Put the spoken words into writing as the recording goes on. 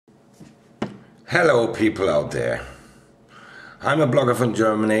Hello people out there. I'm a blogger from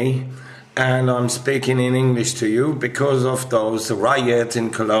Germany and I'm speaking in English to you because of those riots in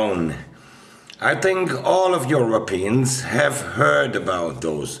Cologne. I think all of Europeans have heard about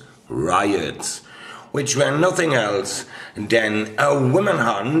those riots, which were nothing else than a women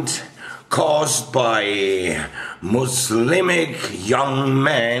hunt caused by Muslimic young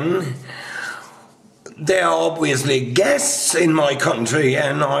men. They are obviously guests in my country,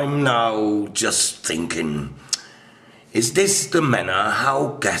 and I'm now just thinking, is this the manner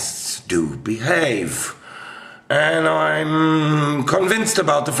how guests do behave? And I'm convinced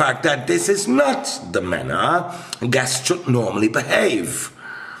about the fact that this is not the manner guests should normally behave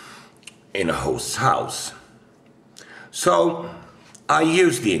in a host's house. So I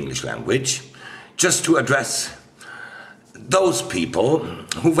use the English language just to address those people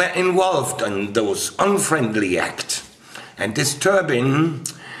who were involved in those unfriendly acts and disturbing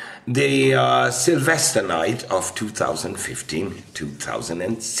the Sylvester night of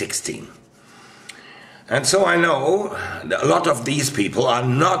 2015-2016. And so I know that a lot of these people are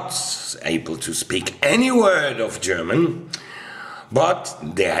not able to speak any word of German, but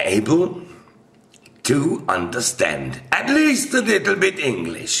they are able to understand at least a little bit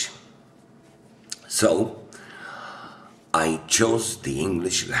English. So I chose the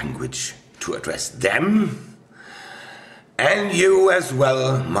English language to address them and you as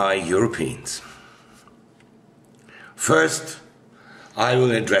well, my Europeans. First, I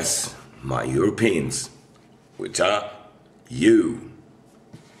will address my Europeans, which are you.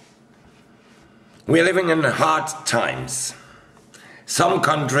 We are living in hard times. Some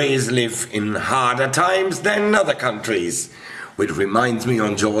countries live in harder times than other countries, which reminds me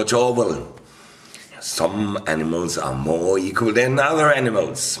on George Orwell. Some animals are more equal than other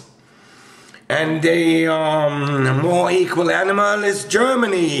animals. And the more equal animal is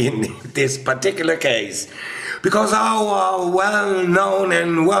Germany in this particular case. Because our well-known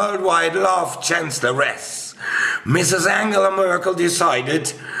and worldwide loved Chancelloress, Mrs. Angela Merkel,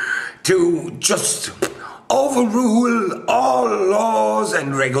 decided to just overrule all laws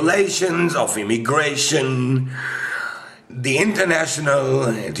and regulations of immigration, the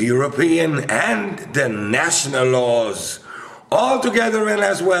international, the European and the national laws all together and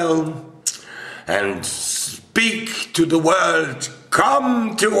as well, and speak to the world,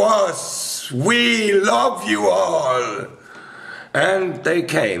 come to us, we love you all. And they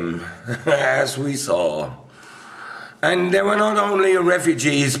came, as we saw. And there were not only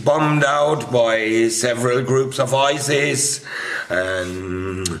refugees bombed out by several groups of ISIS,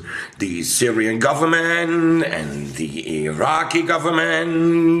 and the Syrian government, and the Iraqi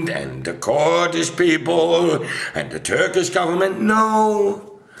government, and the Kurdish people, and the Turkish government.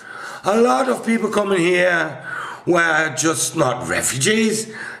 No, a lot of people coming here were just not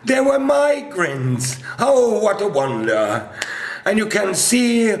refugees, they were migrants. Oh, what a wonder. And you can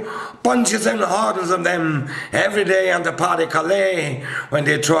see bunches and hundreds of them every day on the Pas de Calais when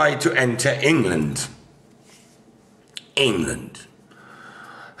they try to enter England. England.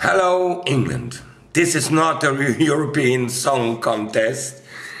 Hello, England. This is not a European song contest.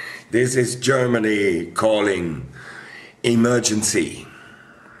 This is Germany calling emergency.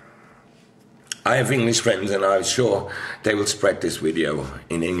 I have English friends and I'm sure they will spread this video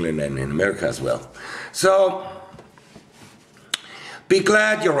in England and in America as well. So, be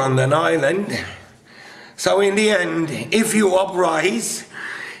glad you're on an island. So in the end, if you uprise,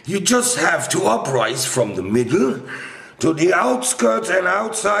 you just have to uprise from the middle to the outskirts and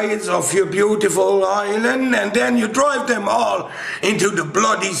outsides of your beautiful island, and then you drive them all into the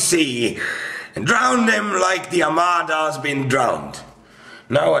bloody sea and drown them like the Armada has been drowned.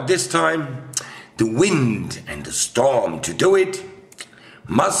 Now at this time, the wind and the storm to do it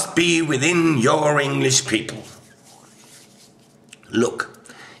must be within your English people. Look,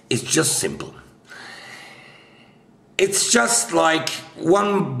 it's just simple. It's just like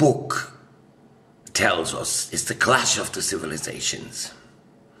one book tells us, it's the clash of the civilizations.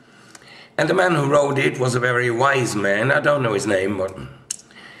 And the man who wrote it was a very wise man. I don't know his name, but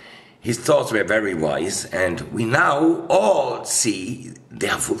his thoughts were very wise, and we now all see they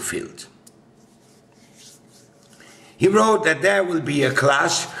are fulfilled. He wrote that there will be a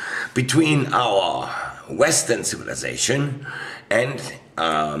clash between our Western civilization and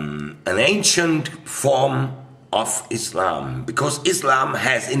an ancient form of Islam, because Islam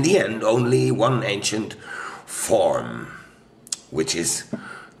has in the end only one ancient form, which is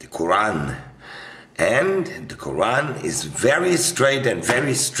the Quran. And the Quran is very straight and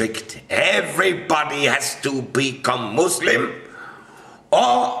very strict. Everybody has to become Muslim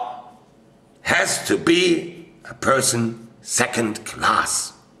or has to be a person second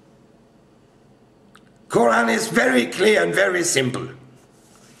class. Quran is very clear and very simple.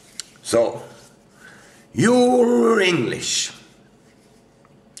 So, you're English,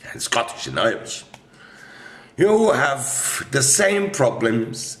 and Scottish and Irish. You have the same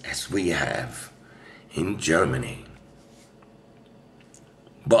problems as we have in Germany.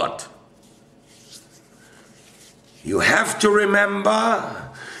 But you have to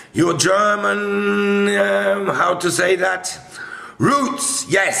remember your German, how to say that? Roots,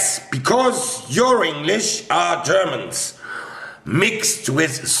 yes, because your English are Germans, mixed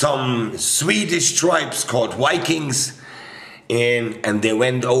with some Swedish tribes called Vikings, and they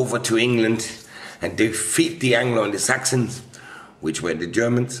went over to England and defeat the Anglo and the Saxons, which were the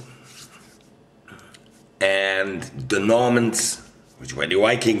Germans, and the Normans, which were the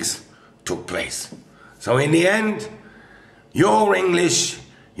Vikings, took place. So in the end, your English,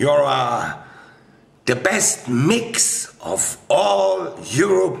 you're the best mix of all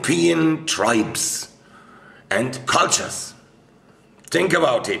European tribes and cultures. Think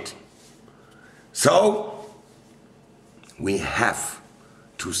about it. So, we have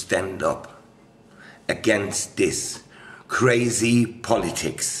to stand up against this crazy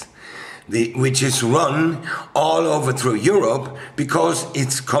politics, which is run all over through Europe because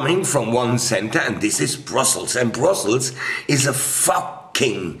it's coming from one center, and this is Brussels. And Brussels is a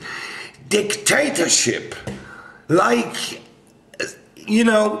fucking dictatorship. Like, you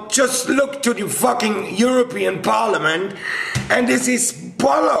know, just look to the fucking European Parliament, and this is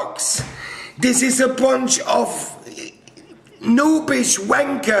bollocks. This is a bunch of noobish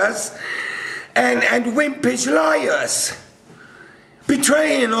wankers and wimpish liars,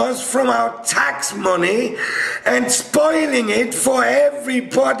 betraying us from our tax money and spoiling it for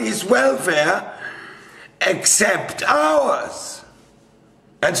everybody's welfare except ours.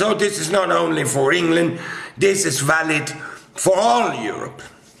 And so this is not only for England, this is valid for all Europe.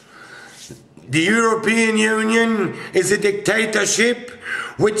 The European Union is a dictatorship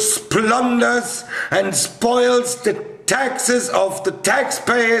which plunders and spoils the taxes of the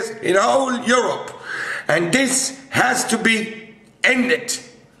taxpayers in all Europe. And this has to be ended.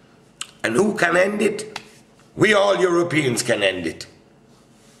 And who can end it? We all Europeans can end it.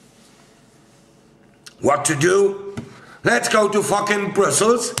 What to do? Let's go to fucking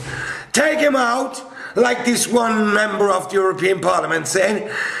Brussels, take him out, like this one member of the European Parliament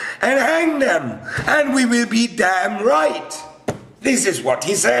said, and hang them, and we will be damn right. This is what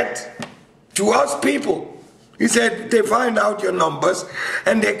he said to us people. He said, they find out your numbers,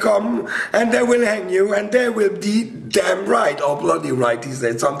 and they come, and they will hang you, and they will be damn right, or bloody right, he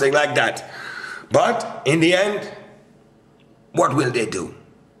said, something like that. But, in the end, what will they do?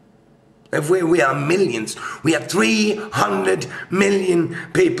 If we are millions, we have 300 million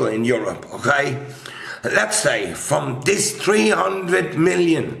people in Europe, okay? Let's say from this 300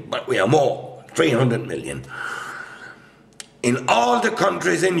 million, but we are more, 300 million, in all the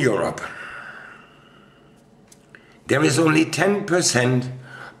countries in Europe, there is only 10%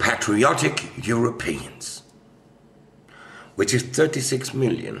 patriotic Europeans, which is 36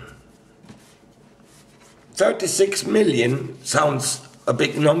 million. 36 million sounds a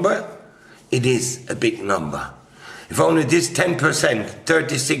big number. It is a big number. If only this 10%,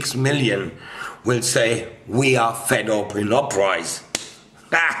 36 million, will say, we are fed up in uprise.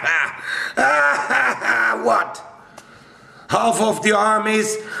 What? Half of the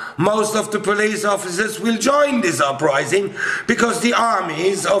armies, most of the police officers will join this uprising because the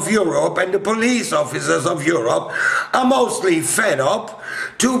armies of Europe and the police officers of Europe are mostly fed up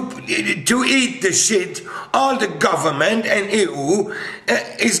to eat the shit all the government and EU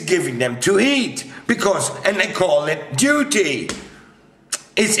is giving them to eat, and they call it duty.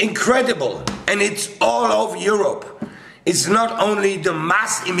 It's incredible, and it's all over Europe. It's not only the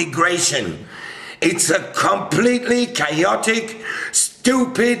mass immigration, it's a completely chaotic,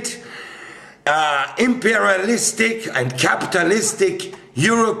 stupid, imperialistic and capitalistic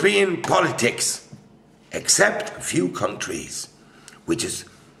European politics, except a few countries, which is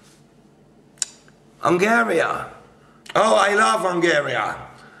Hungary. Oh, I love Hungary.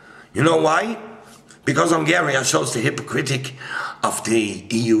 You know why? Because Hungary shows the hypocritic of the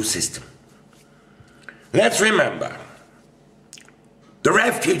EU system. Let's remember, the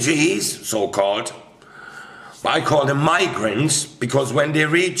refugees, so-called, I call them migrants, because when they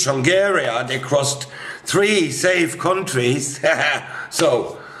reach Hungary, they crossed 3 safe countries.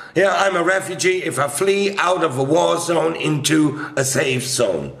 So, yeah, I'm a refugee if I flee out of a war zone into a safe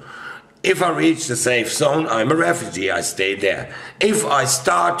zone. If I reach the safe zone, I'm a refugee, I stay there. If I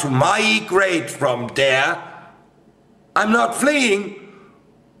start to migrate from there, I'm not fleeing.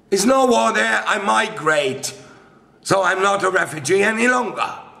 There's no war there, I migrate. So I'm not a refugee any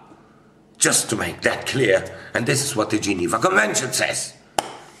longer. Just to make that clear, and this is what the Geneva Convention says.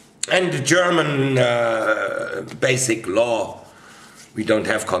 And the German basic law, we don't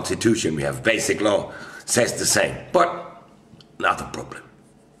have constitution, we have basic law, says the same. But not a problem.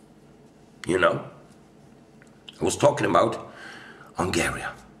 You know? I was talking about Hungary.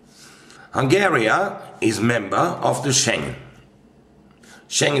 Hungary is member of the Schengen.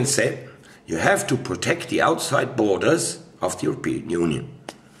 Schengen said you have to protect the outside borders of the European Union.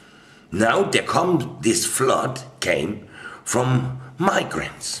 Now this flood came from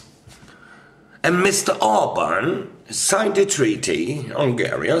migrants. And Mr. Orban signed a treaty,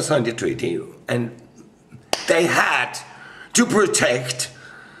 Hungary signed a treaty, and they had to protect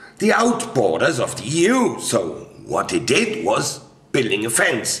the out borders of the EU. So what they did was building a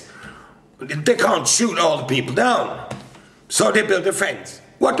fence. They can't shoot all the people down. So they built a fence.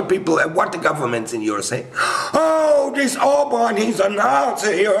 What the governments in Europe say? Oh, this Orban, he's a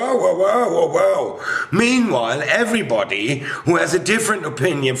Nazi. Oh, whoa. Meanwhile, everybody who has a different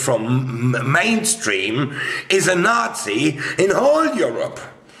opinion from mainstream is a Nazi in whole Europe.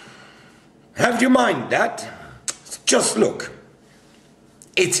 Have you mind that? Just look.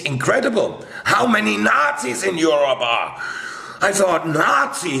 It's incredible how many Nazis in Europe are. I thought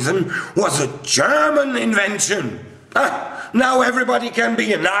Nazism was a German invention. Now everybody can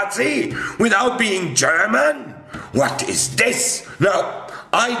be a Nazi without being German? What is this? No,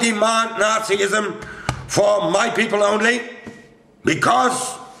 I demand Nazism for my people only,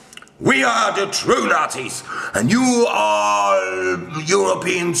 because we are the true Nazis, and you are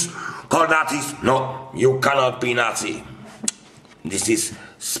Europeans called Nazis. No, you cannot be Nazi. This is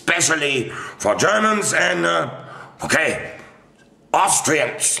specially for Germans and, okay,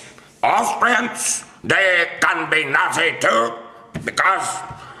 Austrians. Austrians, they can be Nazi too, because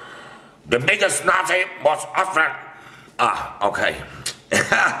the biggest Nazi was Austrian. Okay.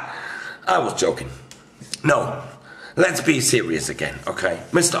 I was joking. No, let's be serious again, okay?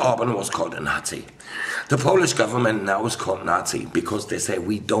 Mr. Orban was called a Nazi. The Polish government now is called Nazi because they say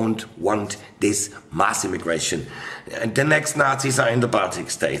we don't want this mass immigration. And the next Nazis are in the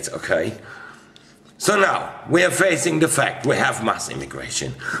Baltic states, okay? So now, we are facing the fact we have mass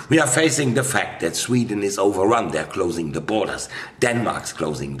immigration. We are facing the fact that Sweden is overrun. They're closing the borders. Denmark's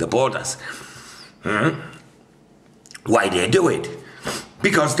closing the borders. Why they do it?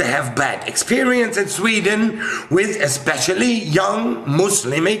 Because they have bad experience in Sweden with especially young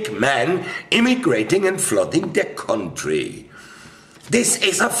Muslimic men immigrating and flooding their country. This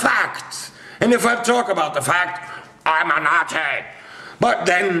is a fact. And if I talk about the fact, I'm a Nazi. But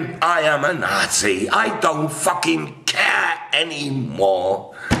then I am a Nazi. I don't fucking care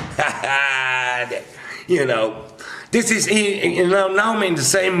anymore. You know, this is, you know, now I'm in the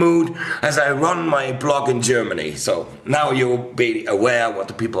same mood as I run my blog in Germany. So now you'll be aware what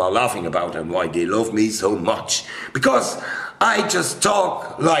the people are laughing about and why they love me so much. Because I just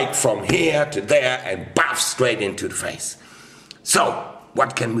talk like from here to there and baff straight into the face. So,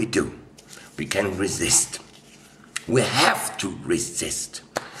 what can we do? We can resist. We have to resist.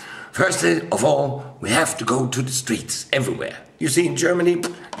 First of all, we have to go to the streets everywhere. You see in Germany,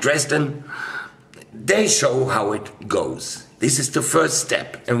 Dresden, they show how it goes. This is the first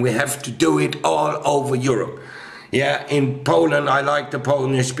step, and we have to do it all over Europe. Yeah, in Poland, I like the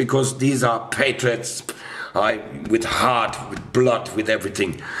Polish because these are patriots, with heart, with blood, with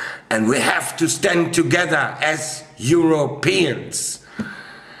everything. And we have to stand together as Europeans,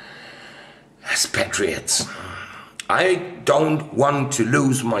 as patriots. I don't want to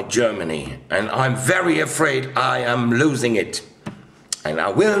lose my Germany, and I'm very afraid I am losing it. And I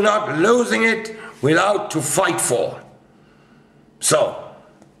will not losing it without to fight for. So,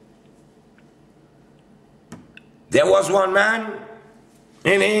 there was one man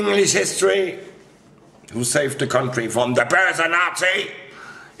in English history who saved the country from the Persian Nazi.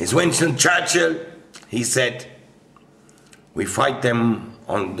 It's Winston Churchill. He said, we fight them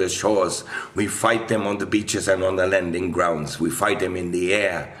on the shores, we fight them on the beaches and on the landing grounds, we fight them in the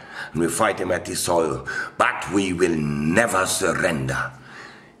air, and we fight them at the soil, but we will never surrender.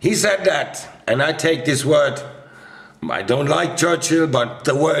 He said that, and I take this word. I don't like Churchill, but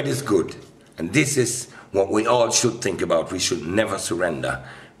the word is good. And this is what we all should think about. We should never surrender,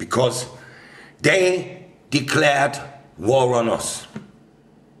 because they declared war on us,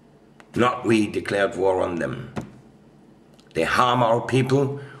 not we declared war on them. They harm our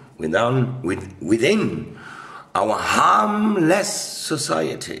people within our harmless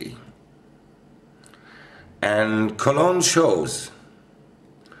society. And Cologne shows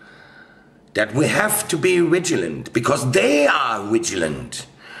that we have to be vigilant, because they are vigilant.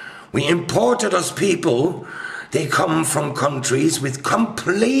 We imported us people They come from countries with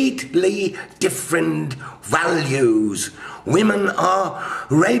completely different values. Women are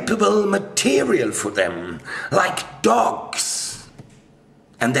rapeable material for them, like dogs.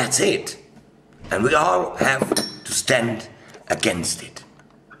 And that's it. And we all have to stand against it.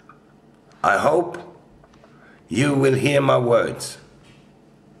 I hope you will hear my words.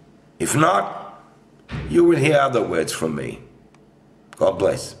 If not, you will hear other words from me. God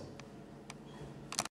bless.